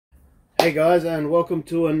Hey guys, and welcome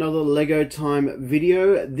to another Lego Time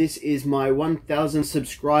video. This is my 1000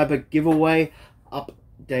 subscriber giveaway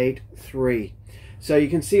update 3. So you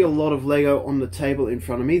can see a lot of Lego on the table in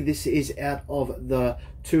front of me. This is out of the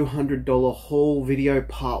 $200 haul video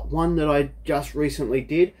part 1 that I just recently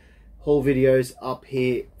did. Haul videos up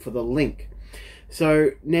here for the link.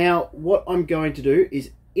 So now what I'm going to do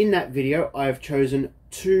is, in that video I have chosen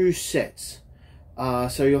 2 sets.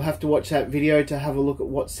 So you'll have to watch that video to have a look at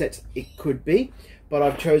what sets it could be. But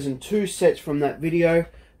I've chosen 2 sets from that video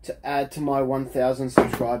to add to my 1000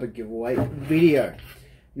 subscriber giveaway video.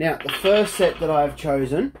 Now, the first set that I've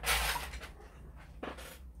chosen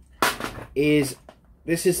is,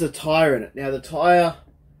 this is the tyre in it. Now, the tyre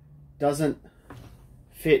doesn't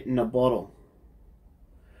fit in a bottle.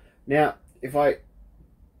 Now, if I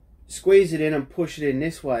squeeze it in and push it in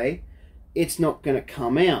this way, it's not going to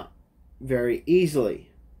come out very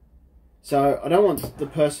easily. So I don't want the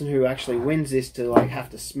person who actually wins this to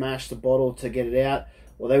have to smash the bottle to get it out,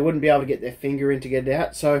 or they wouldn't be able to get their finger in to get it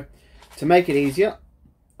out. So to make it easier,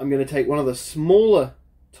 I'm going to take one of the smaller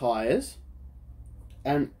tires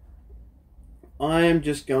and I am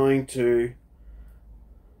just going to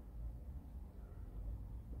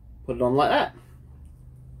put it on like that,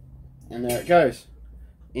 and there it goes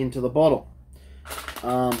into the bottle.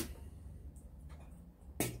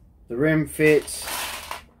 The rim fits,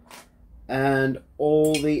 and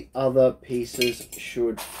all the other pieces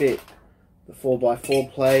should fit. The 4x4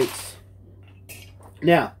 plates.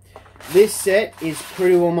 Now, this set is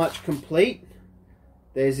pretty well much complete.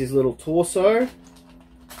 There's his little torso.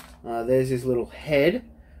 There's his little head.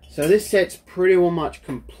 So this set's pretty well much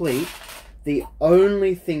complete. The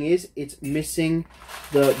only thing is, it's missing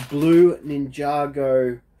the blue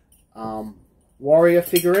Ninjago warrior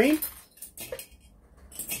figurine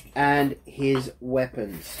and his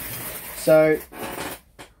weapons. So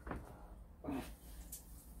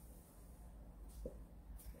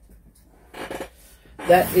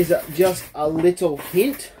that is just a little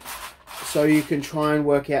hint, so you can try and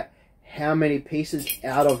work out how many pieces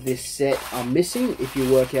out of this set are missing if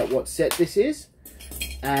you work out what set this is.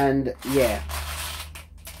 And yeah,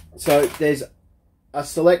 so there's a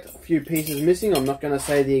select few pieces missing. I'm not going to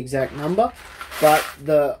say the exact number, but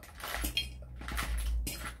the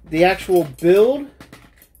actual build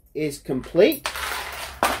is complete.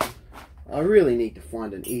 I really need to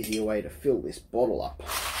find an easier way to fill this bottle up,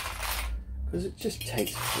 because it just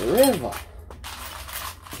takes forever.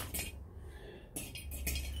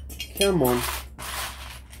 Come on.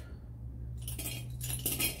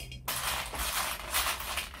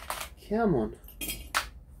 Come on.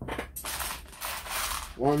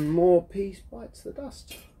 One more piece bites the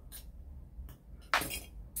dust.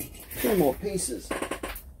 2 more pieces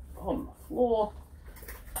on the floor.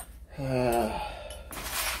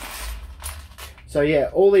 So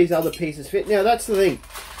yeah, all these other pieces fit. Now that's the thing,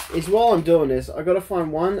 is while I'm doing this, I've got to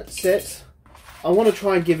find one set. I want to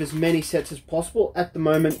try and give as many sets as possible. At the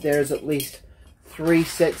moment there's at least 3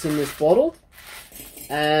 sets in this bottle,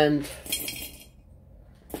 and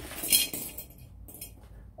I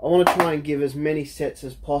want to try and give as many sets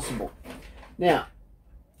as possible. Now,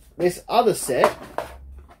 this other set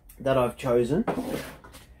that I've chosen,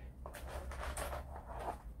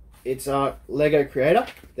 it's our Lego Creator.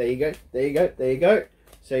 There you go, there you go, there you go.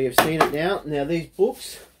 So you've seen it now. Now these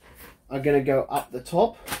books are going to go up the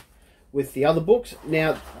top with the other books.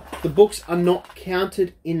 Now, the books are not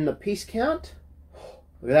counted in the piece count.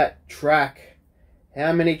 Look at that track.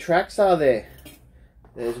 How many tracks are there?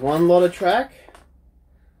 There's one lot of track.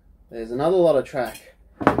 There's another lot of track.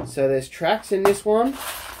 So there's tracks in this one.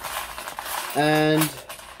 And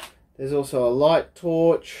there's also a light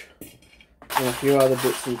torch and a few other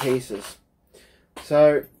bits and pieces.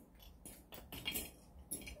 So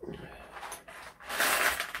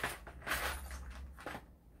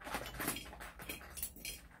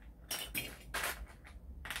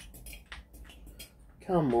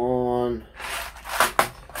come on.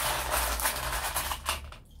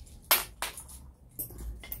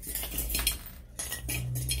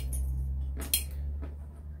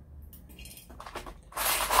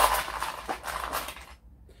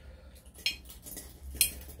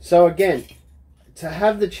 So again, to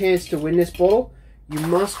have the chance to win this bottle, you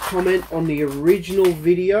must comment on the original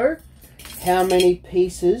video how many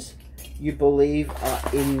pieces you believe are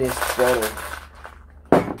in this bottle.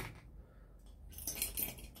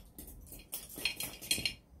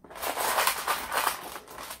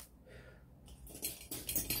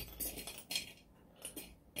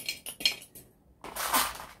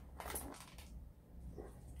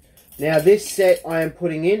 Now this set I am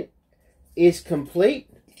putting in is complete.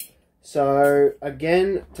 So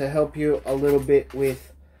again, to help you a little bit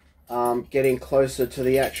with getting closer to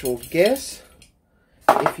the actual guess,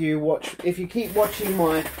 if you keep watching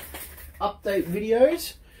my update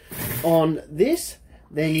videos on this,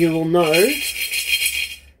 then you will know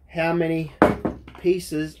how many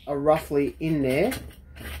pieces are roughly in there.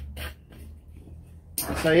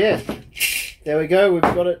 So yeah, there we go, we've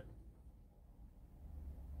got it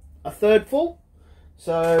a third full.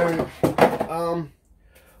 So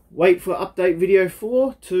wait for update video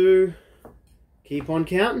 4 to keep on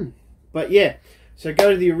counting. But yeah, so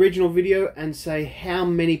go to the original video and say how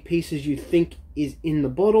many pieces you think is in the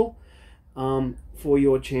bottle for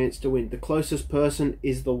your chance to win. The closest person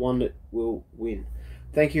is the one that will win.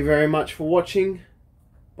 Thank you very much for watching.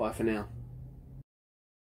 Bye for now.